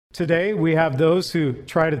Today, we have those who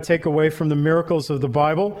try to take away from the miracles of the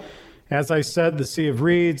Bible. As I said, the Sea of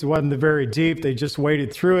Reeds wasn't very deep. They just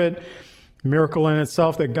waded through it. Miracle in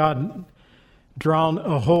itself that God drowned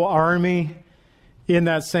a whole army in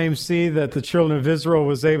that same sea that the children of Israel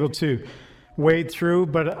was able to wade through.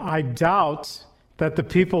 But I doubt that the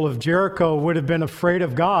people of Jericho would have been afraid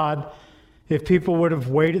of God if people would have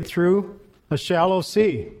waded through a shallow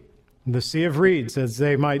sea, the Sea of Reeds, as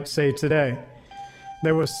they might say today.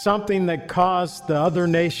 There was something that caused the other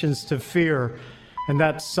nations to fear, and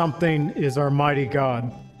that something is our mighty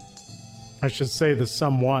God. I should say the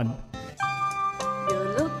someone.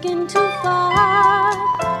 You're looking too far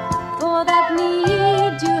for that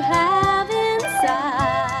need you have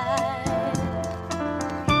inside.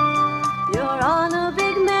 You're on a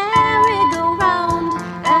big merry-go-round,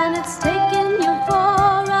 and it's taking you for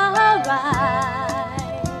a ride.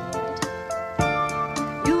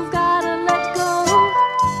 You've got to let go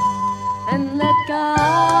and let God.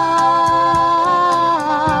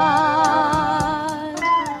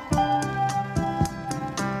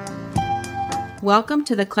 Welcome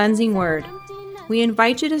to the Cleansing Word. We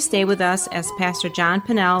invite you to stay with us as Pastor John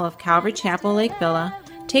Pennell of Calvary Chapel, Lake Villa,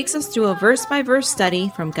 takes us through a verse-by-verse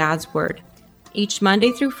study from God's Word. Each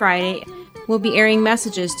Monday through Friday, we'll be airing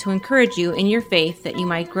messages to encourage you in your faith that you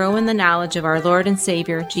might grow in the knowledge of our Lord and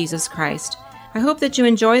Savior, Jesus Christ. I hope that you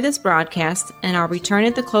enjoy this broadcast, and I'll return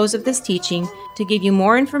at the close of this teaching to give you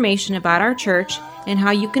more information about our church and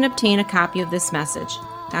how you can obtain a copy of this message.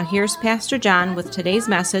 Now here's Pastor John with today's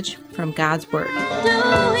message from God's Word. Do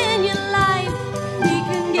in your life, we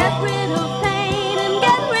can get rid of pain and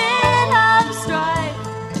get rid of strife.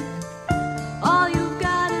 All you've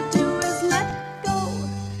got to do is let go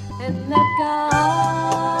and let God.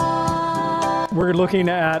 We're looking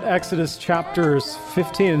at Exodus chapters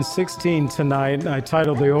 15 and 16 tonight. I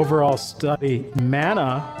titled the overall study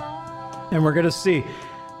Manna, and we're going to see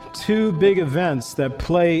two big events that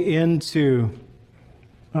play into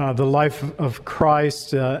the life of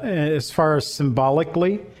Christ as far as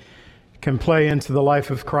symbolically can play into the life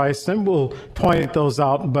of Christ, and we'll point those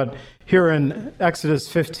out. But here in Exodus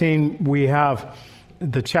 15, we have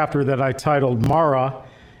the chapter that I titled Mara,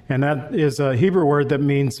 and that is a Hebrew word that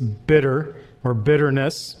means bitter or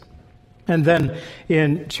bitterness. And then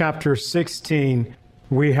in chapter 16,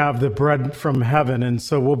 we have the bread from heaven, and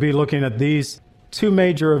so we'll be looking at these two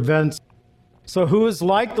major events. So who is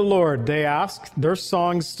like the Lord, they ask. Their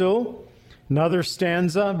song still. Another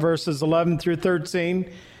stanza, verses 11 through 13.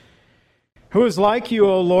 Who is like you,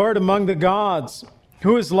 O Lord, among the gods?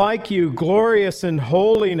 Who is like you, glorious in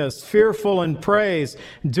holiness, fearful in praise,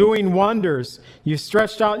 doing wonders? You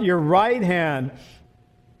stretched out your right hand.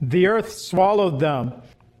 The earth swallowed them.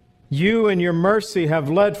 You in your mercy have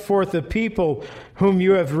led forth a people whom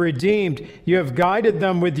you have redeemed. You have guided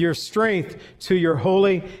them with your strength to your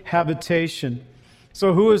holy habitation.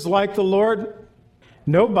 So who is like the Lord?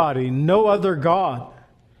 Nobody, no other God.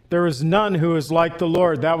 There is none who is like the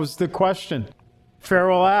Lord. That was the question.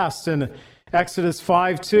 Pharaoh asked in Exodus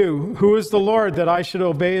 5:2, who is the Lord that I should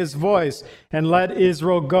obey his voice and let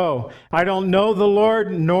Israel go? I don't know the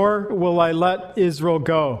Lord, nor will I let Israel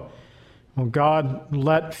go. Well, God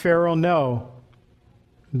let Pharaoh know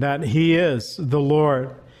that he is the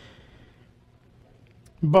Lord.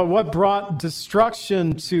 But what brought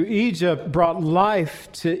destruction to Egypt brought life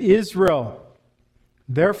to Israel.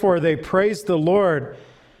 Therefore, they praised the Lord,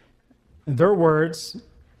 their words,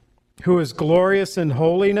 who is glorious in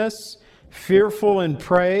holiness, fearful in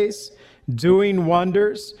praise, doing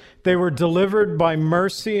wonders. They were delivered by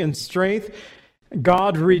mercy and strength.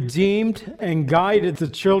 God redeemed and guided the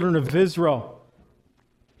children of Israel.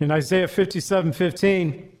 In Isaiah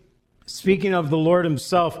 57:15, speaking of the Lord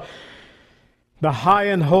himself, the high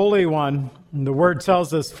and holy one, the word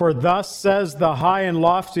tells us, for thus says the high and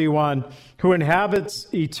lofty one who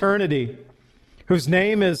inhabits eternity, whose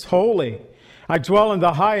name is holy. I dwell in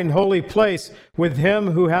the high and holy place with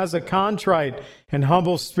him who has a contrite and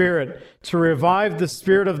humble spirit, to revive the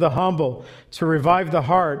spirit of the humble, to revive the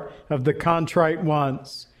heart of the contrite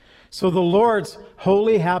ones. So the Lord's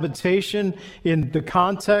holy habitation in the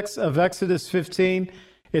context of Exodus 15,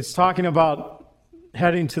 it's talking about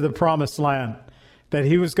heading to the promised land, that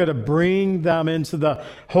he was going to bring them into the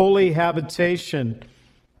holy habitation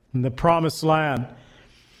in the promised land.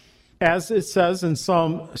 As it says in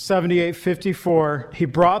Psalm 78:54, he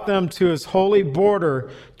brought them to his holy border,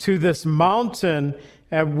 to this mountain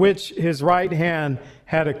at which his right hand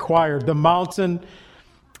had acquired. The mountain,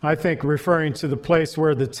 I think, referring to the place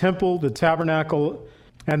where the temple, the tabernacle,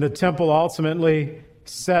 and the temple ultimately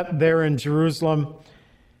set there in Jerusalem.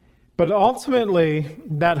 But ultimately,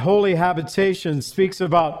 that holy habitation speaks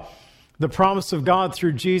about the promise of God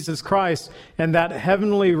through Jesus Christ and that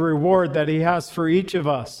heavenly reward that he has for each of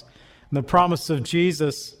us. And the promise of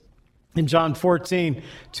Jesus in John 14,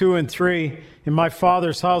 2 and 3, in my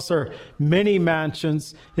Father's house are many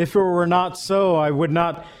mansions. If it were not so, I would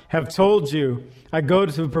not have told you. I go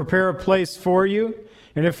to prepare a place for you.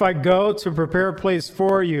 And if I go to prepare a place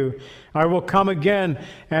for you, I will come again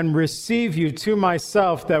and receive you to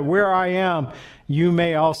myself, that where I am, you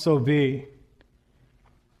may also be.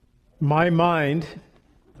 My mind,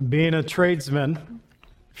 being a tradesman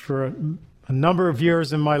for a number of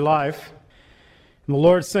years in my life, and the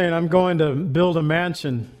Lord's saying, I'm going to build a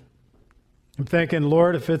mansion. I'm thinking,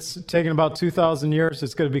 Lord, if it's taking about 2,000 years,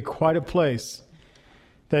 it's going to be quite a place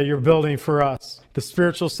that you're building for us. The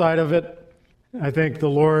spiritual side of it, I think the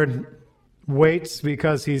Lord waits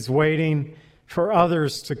because he's waiting for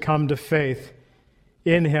others to come to faith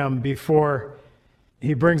in him before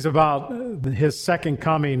he brings about his second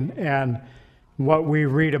coming and what we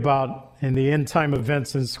read about in the end time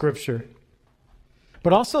events in Scripture.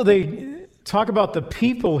 But also they talk about the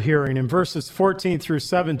people hearing in verses 14 through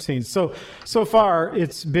 17. So far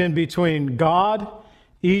it's been between God,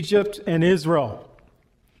 Egypt, and Israel.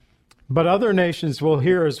 But other nations will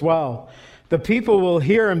hear as well. The people will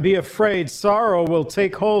hear and be afraid. Sorrow will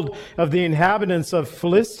take hold of the inhabitants of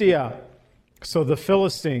Philistia, so the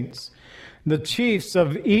Philistines. The chiefs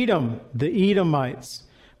of Edom, the Edomites,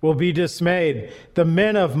 will be dismayed. The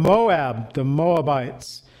men of Moab, the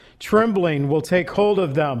Moabites, trembling will take hold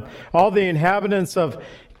of them. All the inhabitants of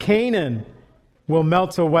Canaan will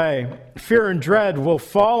melt away. Fear and dread will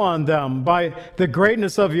fall on them. By the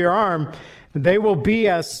greatness of your arm, they will be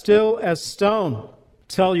as still as stone.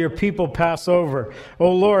 Tell your people pass over.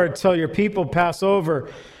 O Lord, tell your people pass over,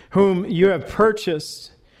 whom you have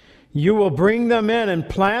purchased. You will bring them in and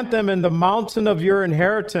plant them in the mountain of your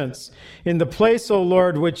inheritance, in the place, O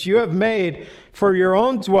Lord, which you have made for your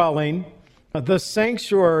own dwelling, the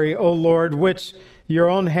sanctuary, O Lord, which your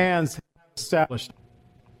own hands have established.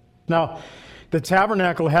 Now, the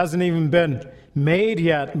tabernacle hasn't even been made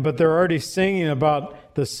yet, but they're already singing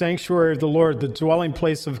about the sanctuary of the Lord, the dwelling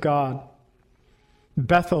place of God.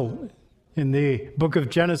 Bethel in the book of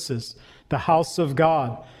Genesis, the house of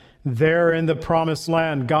God. There in the promised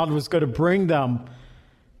land, God was going to bring them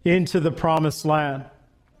into the promised land.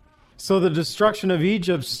 So the destruction of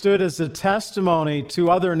Egypt stood as a testimony to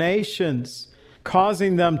other nations,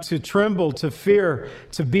 causing them to tremble, to fear,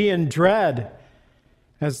 to be in dread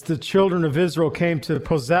as the children of Israel came to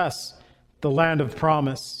possess the land of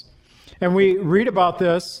promise. And we read about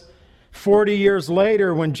this 40 years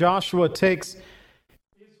later when Joshua takes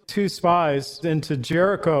 2 spies into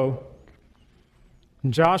Jericho.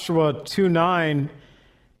 In Joshua 2:9,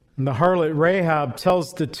 the harlot Rahab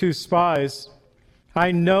tells the 2 spies,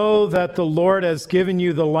 I know that the Lord has given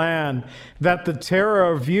you the land, that the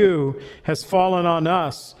terror of you has fallen on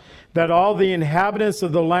us, that all the inhabitants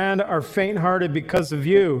of the land are faint-hearted because of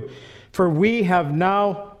you. For we have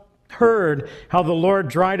now heard how the Lord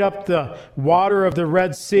dried up the water of the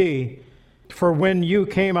Red Sea for when you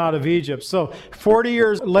came out of Egypt. So 40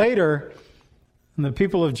 years later, the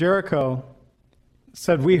people of Jericho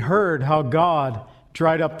said, we heard how God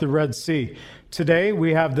dried up the Red Sea. Today,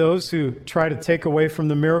 we have those who try to take away from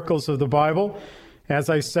the miracles of the Bible. As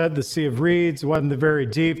I said, the Sea of Reeds wasn't very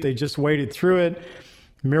deep. They just waded through it.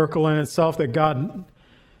 Miracle in itself that God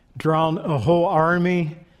drowned a whole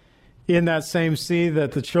army in that same sea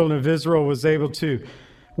that the children of Israel was able to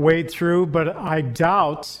wade through. But I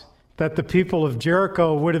doubt that the people of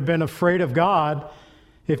Jericho would have been afraid of God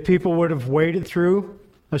if people would have waded through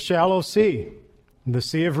a shallow sea, the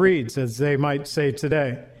Sea of Reeds, as they might say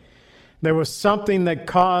today. There was something that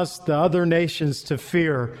caused the other nations to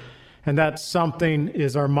fear, and that something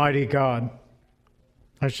is our mighty God.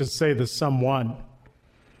 I should say the someone.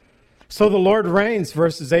 So the Lord reigns,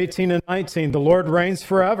 verses 18 and 19. The Lord reigns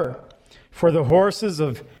forever. For the horses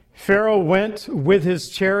of Pharaoh went with his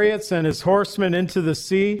chariots and his horsemen into the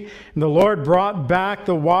sea, and the Lord brought back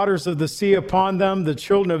the waters of the sea upon them. The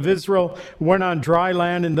children of Israel went on dry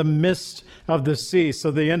land in the midst of the sea.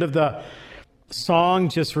 So the end of the song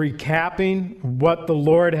just recapping what the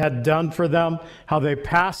Lord had done for them, how they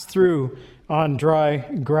passed through on dry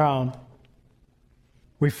ground.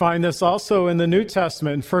 We find this also in the New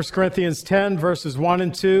Testament, in 1 Corinthians 10, verses 1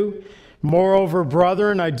 and 2. Moreover,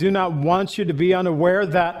 brethren, I do not want you to be unaware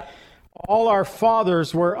that all our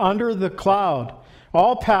fathers were under the cloud.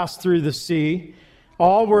 All passed through the sea.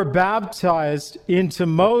 All were baptized into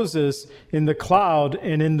Moses in the cloud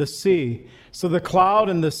and in the sea. So the cloud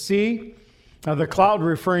and the sea The cloud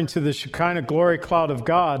referring to the Shekinah glory cloud of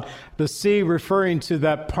God, the sea referring to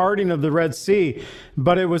that parting of the Red Sea.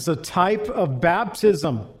 But it was a type of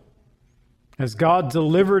baptism as God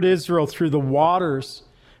delivered Israel through the waters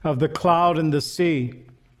of the cloud and the sea,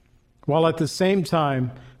 while at the same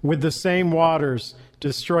time, with the same waters,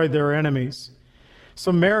 destroyed their enemies.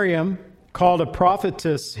 So Miriam, called a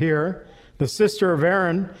prophetess here, the sister of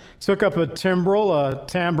Aaron, took up a timbrel, a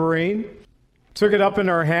tambourine, took it up in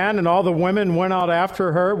her hand, and all the women went out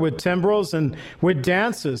after her with timbrels and with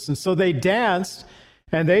dances. And so they danced,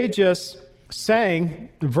 and they just sang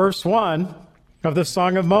verse 1 of the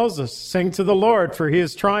Song of Moses. Sing to the Lord, for he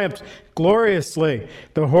has triumphed gloriously.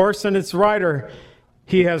 The horse and its rider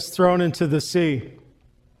he has thrown into the sea.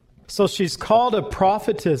 So she's called a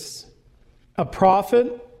prophetess. A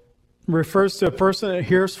prophet refers to a person that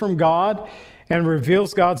hears from God and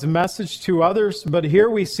reveals God's message to others. But here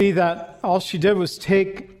we see that all she did was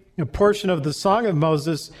take a portion of the Song of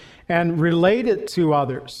Moses and relate it to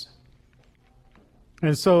others.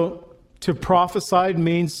 And so to prophesy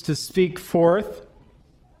means to speak forth.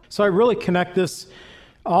 So I really connect this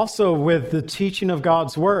also with the teaching of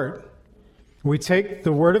God's Word. We take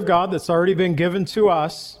the Word of God that's already been given to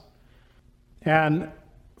us, and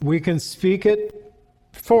we can speak it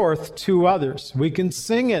forth to others. We can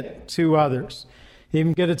sing it to others.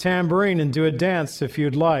 Even get a tambourine and do a dance if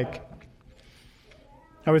you'd like.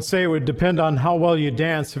 I would say it would depend on how well you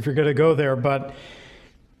dance if you're going to go there, but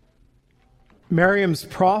Miriam's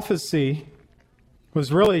prophecy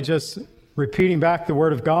was really just repeating back the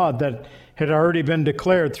word of God that had already been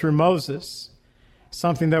declared through Moses,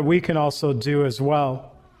 something that we can also do as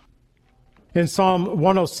well. In Psalm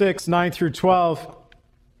 106, 9 through 12,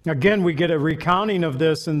 again, we get a recounting of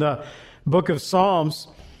this in the book of Psalms.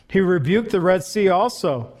 He rebuked the Red Sea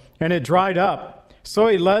also, and it dried up. So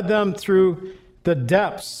he led them through the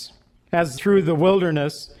depths, as through the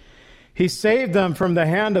wilderness. He saved them from the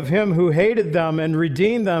hand of him who hated them and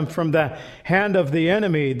redeemed them from the hand of the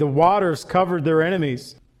enemy. The waters covered their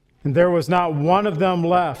enemies, and there was not one of them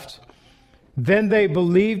left. Then they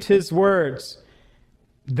believed his words.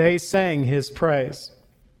 They sang his praise.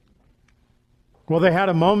 Well, they had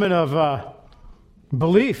a moment of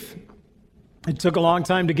belief. It took a long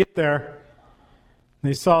time to get there.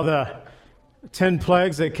 They saw the 10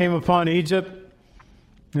 plagues that came upon Egypt.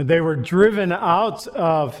 And they were driven out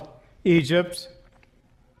of Egypt.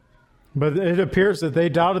 But it appears that they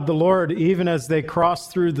doubted the Lord even as they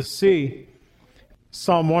crossed through the sea.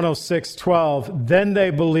 Psalm 106:12. Then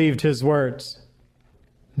they believed his words.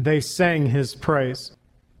 They sang his praise.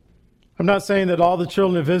 I'm not saying that all the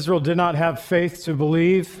children of Israel did not have faith to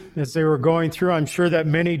believe as they were going through. I'm sure that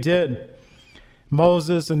many did.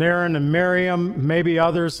 Moses and Aaron and Miriam, maybe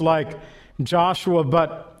others like Joshua,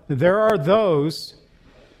 but there are those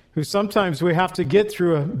who sometimes we have to get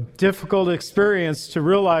through a difficult experience to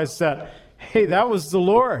realize that, hey, that was the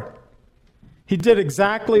Lord. He did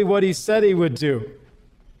exactly what he said he would do.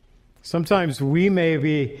 Sometimes we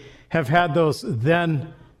maybe have had those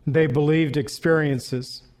then they believed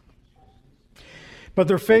experiences. But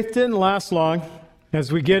their faith didn't last long.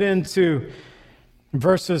 As we get into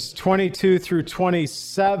verses 22 through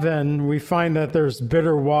 27, we find that there's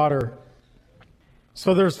bitter water.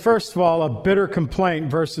 So there's, first of all, a bitter complaint,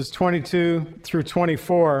 verses 22 through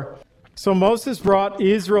 24. So Moses brought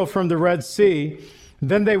Israel from the Red Sea.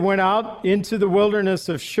 Then they went out into the wilderness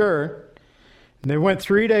of Shur. They went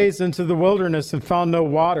 3 days into the wilderness and found no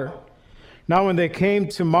water. Now when they came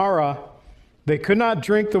to Marah, they could not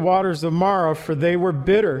drink the waters of Marah, for they were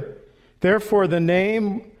bitter. Therefore the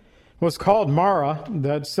name was called Marah,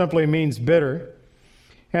 that simply means bitter.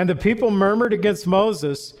 And the people murmured against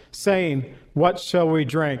Moses, saying, what shall we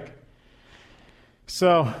drink?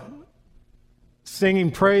 So,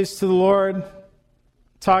 singing praise to the Lord,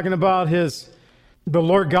 talking about the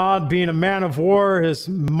Lord God being a man of war, his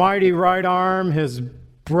mighty right arm, his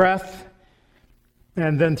breath,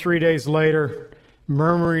 and then 3 days later,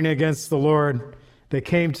 murmuring against the Lord, they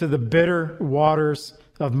came to the bitter waters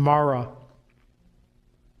of Marah.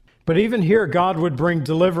 But even here, God would bring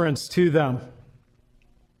deliverance to them.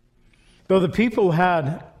 Though the people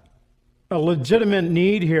had a legitimate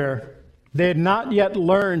need here, they had not yet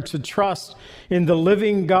learned to trust in the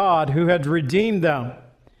living God who had redeemed them.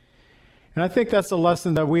 And I think that's a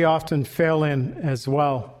lesson that we often fail in as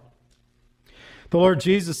well. The Lord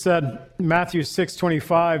Jesus said, Matthew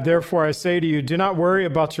 6:25, therefore I say to you, do not worry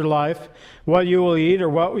about your life, what you will eat or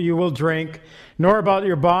what you will drink, nor about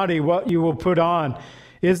your body, what you will put on.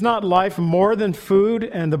 Is not life more than food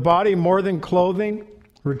and the body more than clothing?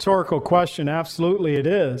 Rhetorical question. Absolutely it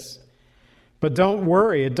is. But don't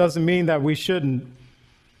worry. It doesn't mean that we shouldn't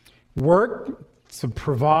work to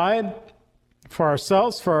provide for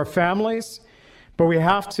ourselves, for our families, but we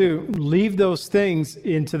have to leave those things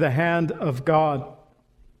into the hand of God.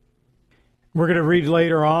 We're going to read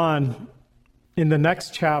later on in the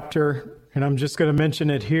next chapter, and I'm just going to mention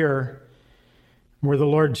it here, where the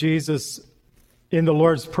Lord Jesus, in the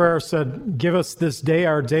Lord's Prayer, said, "Give us this day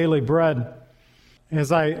our daily bread."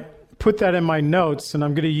 As I put that in my notes, and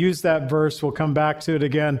I'm going to use that verse, we'll come back to it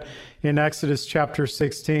again in Exodus chapter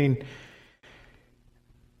 16.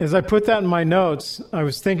 As I put that in my notes, I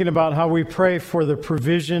was thinking about how we pray for the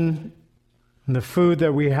provision and the food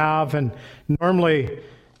that we have, and normally,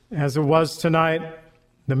 as it was tonight,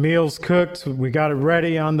 the meal's cooked, we got it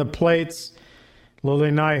ready on the plates. Lily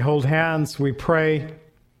and I hold hands, we pray,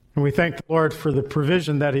 and we thank the Lord for the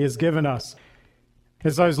provision that He has given us.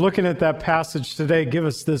 As I was looking at that passage today, "Give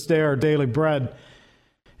us this day our daily bread,"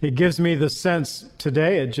 it gives me the sense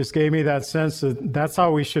today, it just gave me that sense that that's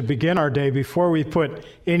how we should begin our day before we put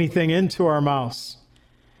anything into our mouths.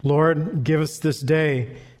 Lord, give us this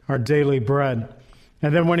day our daily bread.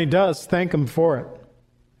 And then when He does, thank Him for it.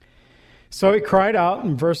 So he cried out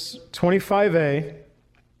in verse 25a,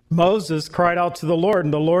 Moses cried out to the Lord,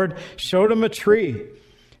 and the Lord showed him a tree.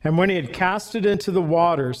 And when he had cast it into the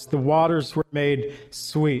waters were made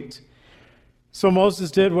sweet. So Moses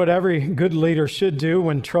did what every good leader should do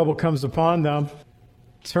when trouble comes upon them: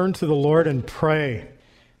 turn to the Lord and pray.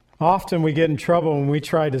 Often we get in trouble when we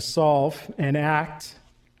try to solve and act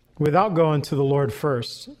without going to the Lord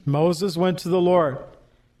first. Moses went to the Lord.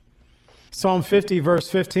 Psalm 50 verse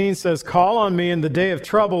 15 says, "Call on me in the day of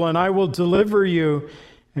trouble, and I will deliver you,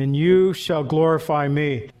 and you shall glorify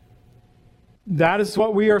me." That is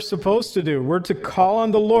what we are supposed to do. We're to call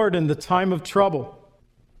on the Lord in the time of trouble,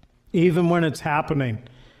 even when it's happening.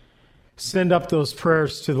 Send up those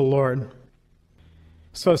prayers to the Lord.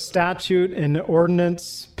 So statute and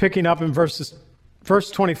ordinance, picking up in verse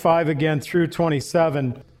 25 again through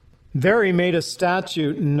 27. There he made a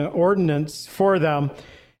statute and an ordinance for them,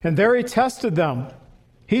 and there he tested them.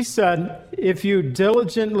 He said, "If you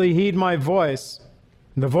diligently heed my voice,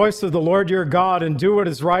 the voice of the Lord your God, and do what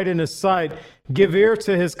is right in His sight, give ear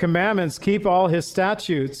to His commandments, keep all His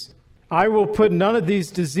statutes, I will put none of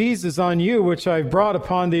these diseases on you which I brought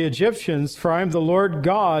upon the Egyptians, for I am the Lord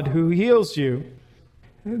God who heals you."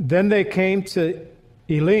 Then they came to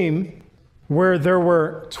Elim, where there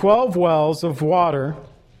were 12 wells of water,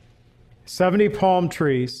 70 palm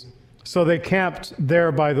trees. So they camped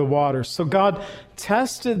there by the water. So God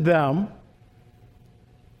tested them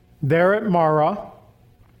there at Marah,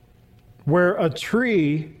 where a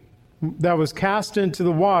tree that was cast into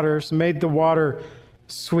the waters made the water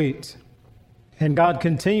sweet. And God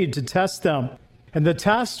continued to test them. And the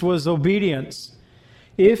test was obedience.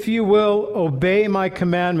 If you will obey my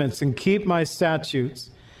commandments and keep my statutes,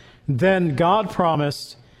 then God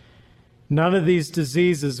promised, none of these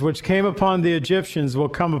diseases which came upon the Egyptians will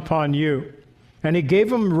come upon you. And He gave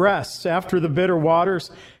them rest after the bitter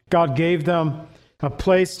waters. God gave them a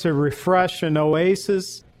place to refresh, an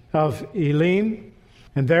oasis of Elim.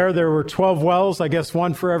 And there were 12 wells, I guess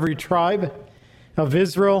one for every tribe of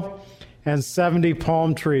Israel, and 70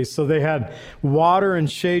 palm trees. So they had water and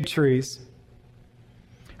shade trees.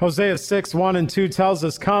 Hosea 6, 1 and 2 tells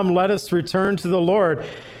us, "Come, let us return to the Lord,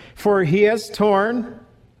 for He has torn,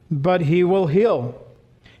 but He will heal.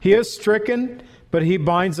 He is stricken, but He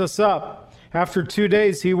binds us up. After 2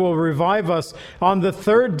 days He will revive us. On the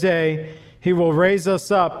third day He will raise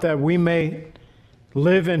us up, that we may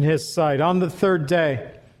live in His sight." On the third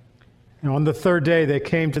day. And on the third day they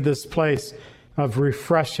came to this place of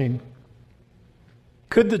refreshing.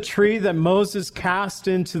 Could the tree that Moses cast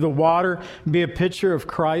into the water be a picture of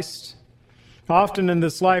Christ? Often in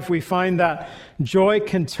this life we find that joy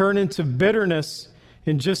can turn into bitterness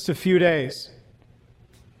in just a few days.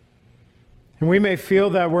 And we may feel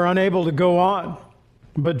that we're unable to go on.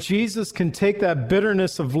 But Jesus can take that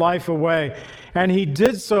bitterness of life away. And He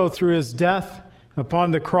did so through His death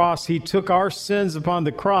upon the cross. He took our sins upon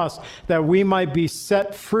the cross that we might be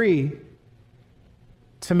set free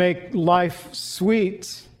to make life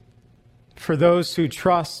sweet for those who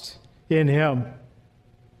trust in Him.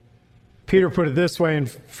 Peter put it this way in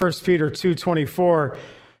 1 Peter 2:24,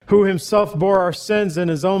 "Who Himself bore our sins in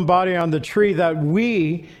His own body on the tree, that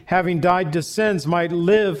we, having died to sins, might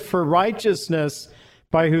live for righteousness,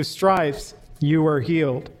 by whose stripes you were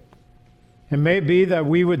healed." It may be that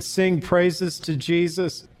we would sing praises to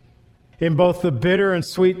Jesus in both the bitter and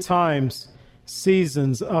sweet times,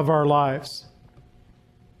 seasons of our lives.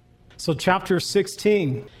 So chapter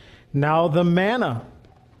 16, now the manna.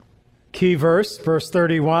 Key verse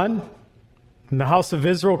 31. "And the house of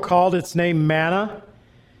Israel called its name manna,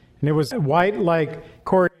 And it was white like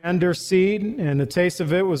coriander seed, and the taste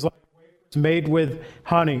of it was like made with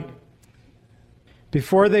honey.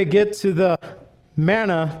 Before they get to the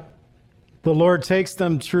manna, the Lord takes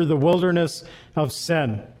them through the wilderness of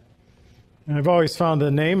sin. And I've always found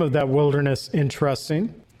the name of that wilderness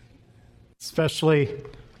interesting, especially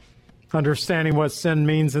understanding what sin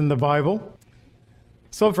means in the Bible.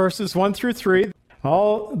 So verses 1 through 3,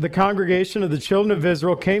 all the congregation of the children of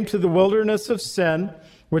Israel came to the wilderness of Sin,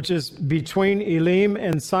 which is between Elim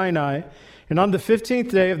and Sinai. And on the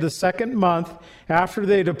 15th day of the second month, after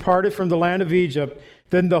they departed from the land of Egypt,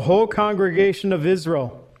 then the whole congregation of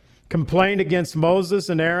Israel complained against Moses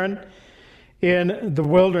and Aaron in the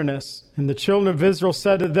wilderness. And the children of Israel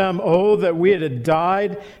said to them, "Oh, that we had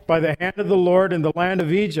died by the hand of the Lord in the land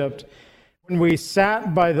of Egypt, when we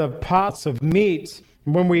sat by the pots of meat,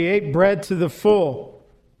 when we ate bread to the full.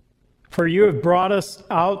 For you have brought us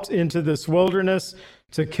out into this wilderness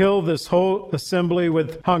to kill this whole assembly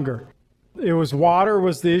with hunger." It was water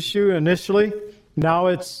was the issue initially. Now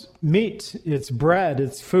it's meat, it's bread,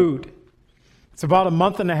 it's food. It's about a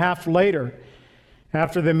month and a half later,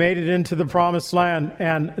 after they made it into the promised land,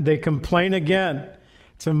 and they complain again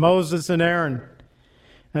to Moses and Aaron.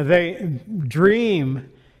 And they dream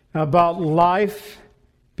about life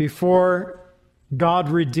before God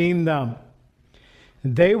redeemed them.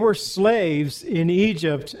 They were slaves in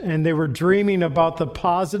Egypt, and they were dreaming about the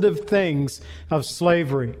positive things of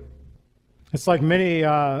slavery. It's like many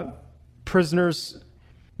prisoners,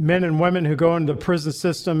 men and women who go into the prison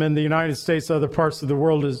system in the United States, other parts of the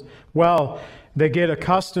world as well. They get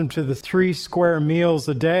accustomed to the 3 square meals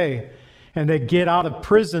a day, and they get out of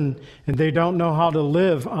prison and they don't know how to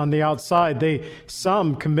live on the outside.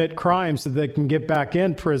 Some commit crimes so they can get back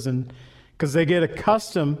in prison because they get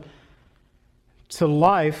accustomed to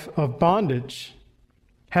life of bondage.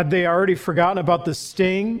 Had they already forgotten about the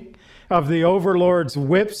sting of the overlord's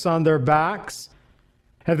whips on their backs?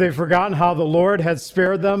 Have they forgotten how the Lord had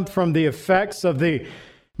spared them from the effects of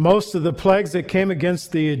most of the plagues that came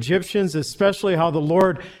against the Egyptians, especially how the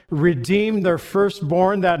Lord redeemed their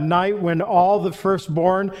firstborn that night when all the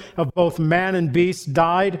firstborn of both man and beast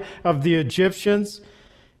died of the Egyptians?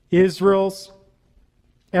 Israel's,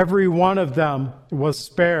 every one of them was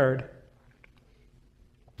spared.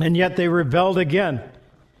 And yet they rebelled again.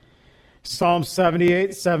 Psalm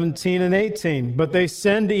 78, 17 and 18. But they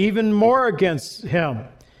sinned even more against him.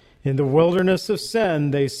 In the wilderness of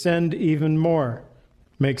sin, they sinned even more.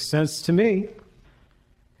 Makes sense to me.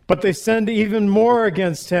 But they sinned even more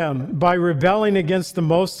against him by rebelling against the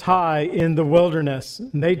Most High in the wilderness.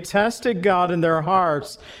 And they tested God in their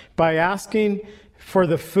hearts by asking for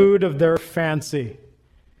the food of their fancy,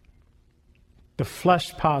 the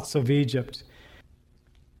flesh pots of Egypt.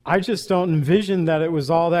 I just don't envision that it was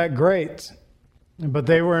all that great. But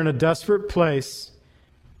they were in a desperate place.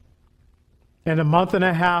 And a month and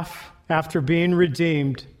a half after being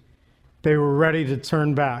redeemed, they were ready to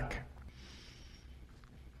turn back.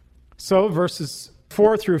 So verses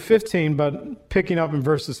 4 through 15, but picking up in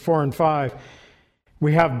verses 4 and 5,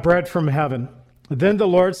 we have bread from heaven. Then the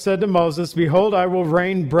Lord said to Moses, "Behold, I will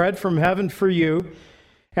rain bread from heaven for you,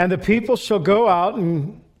 and the people shall go out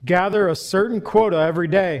and gather a certain quota every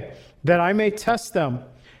day, that I may test them,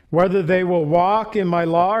 whether they will walk in my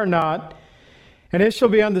law or not. And it shall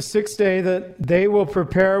be on the 6th day that they will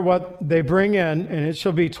prepare what they bring in, and it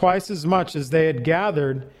shall be twice as much as they had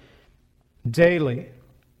gathered daily."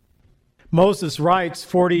 Moses writes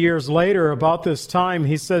 40 years later about this time.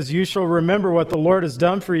 He says, "You shall remember what the Lord has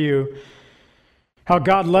done for you, how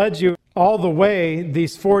God led you all the way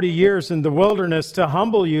these 40 years in the wilderness to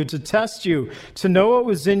humble you, to test you, to know what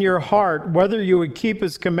was in your heart, whether you would keep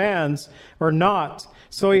his commands or not.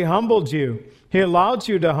 So he humbled you. He allowed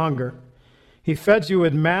you to hunger. He fed you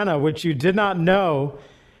with manna, which you did not know,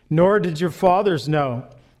 nor did your fathers know,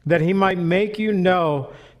 that he might make you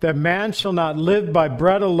know that man shall not live by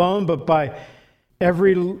bread alone, but by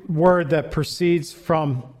every word that proceeds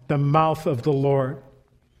from the mouth of the Lord."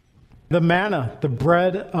 The manna, the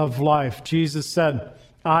bread of life. Jesus said,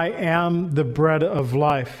 "I am the bread of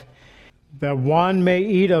life, that one may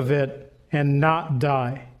eat of it and not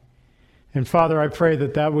die." And Father, I pray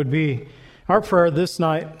that that would be our prayer this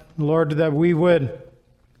night, Lord, that we would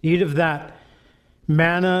eat of that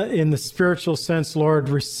manna in the spiritual sense, Lord,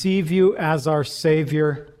 receive you as our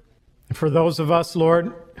Savior. And for those of us,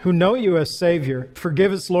 Lord, who know you as Savior,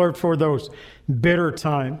 forgive us, Lord, for those bitter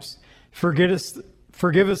times. Forgive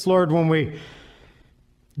us, Lord, when we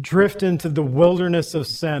drift into the wilderness of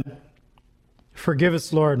sin. Forgive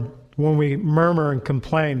us, Lord, when we murmur and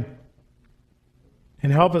complain.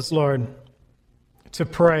 And help us, Lord, to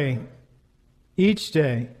pray each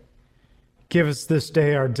day Give us this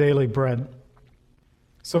day our daily bread.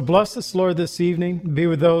 So bless us, Lord, this evening. Be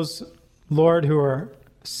with those, Lord, who are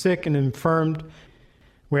sick and infirmed.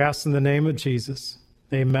 We ask in the name of Jesus.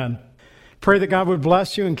 Amen. Pray that God would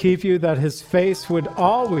bless you and keep you, that his face would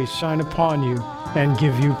always shine upon you and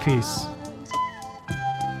give you peace.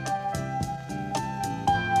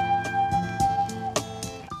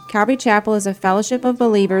 Calvary Chapel is a fellowship of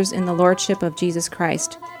believers in the Lordship of Jesus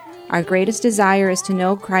Christ. Our greatest desire is to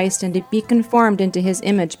know Christ and to be conformed into his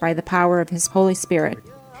image by the power of his Holy Spirit.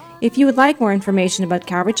 If you would like more information about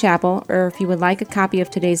Calvary Chapel, or if you would like a copy of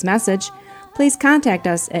today's message, please contact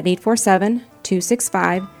us at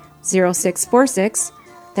 847-265-0646.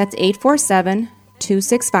 That's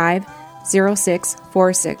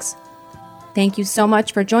 847-265-0646. Thank you so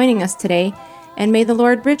much for joining us today, and may the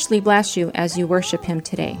Lord richly bless you as you worship him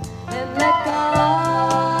today.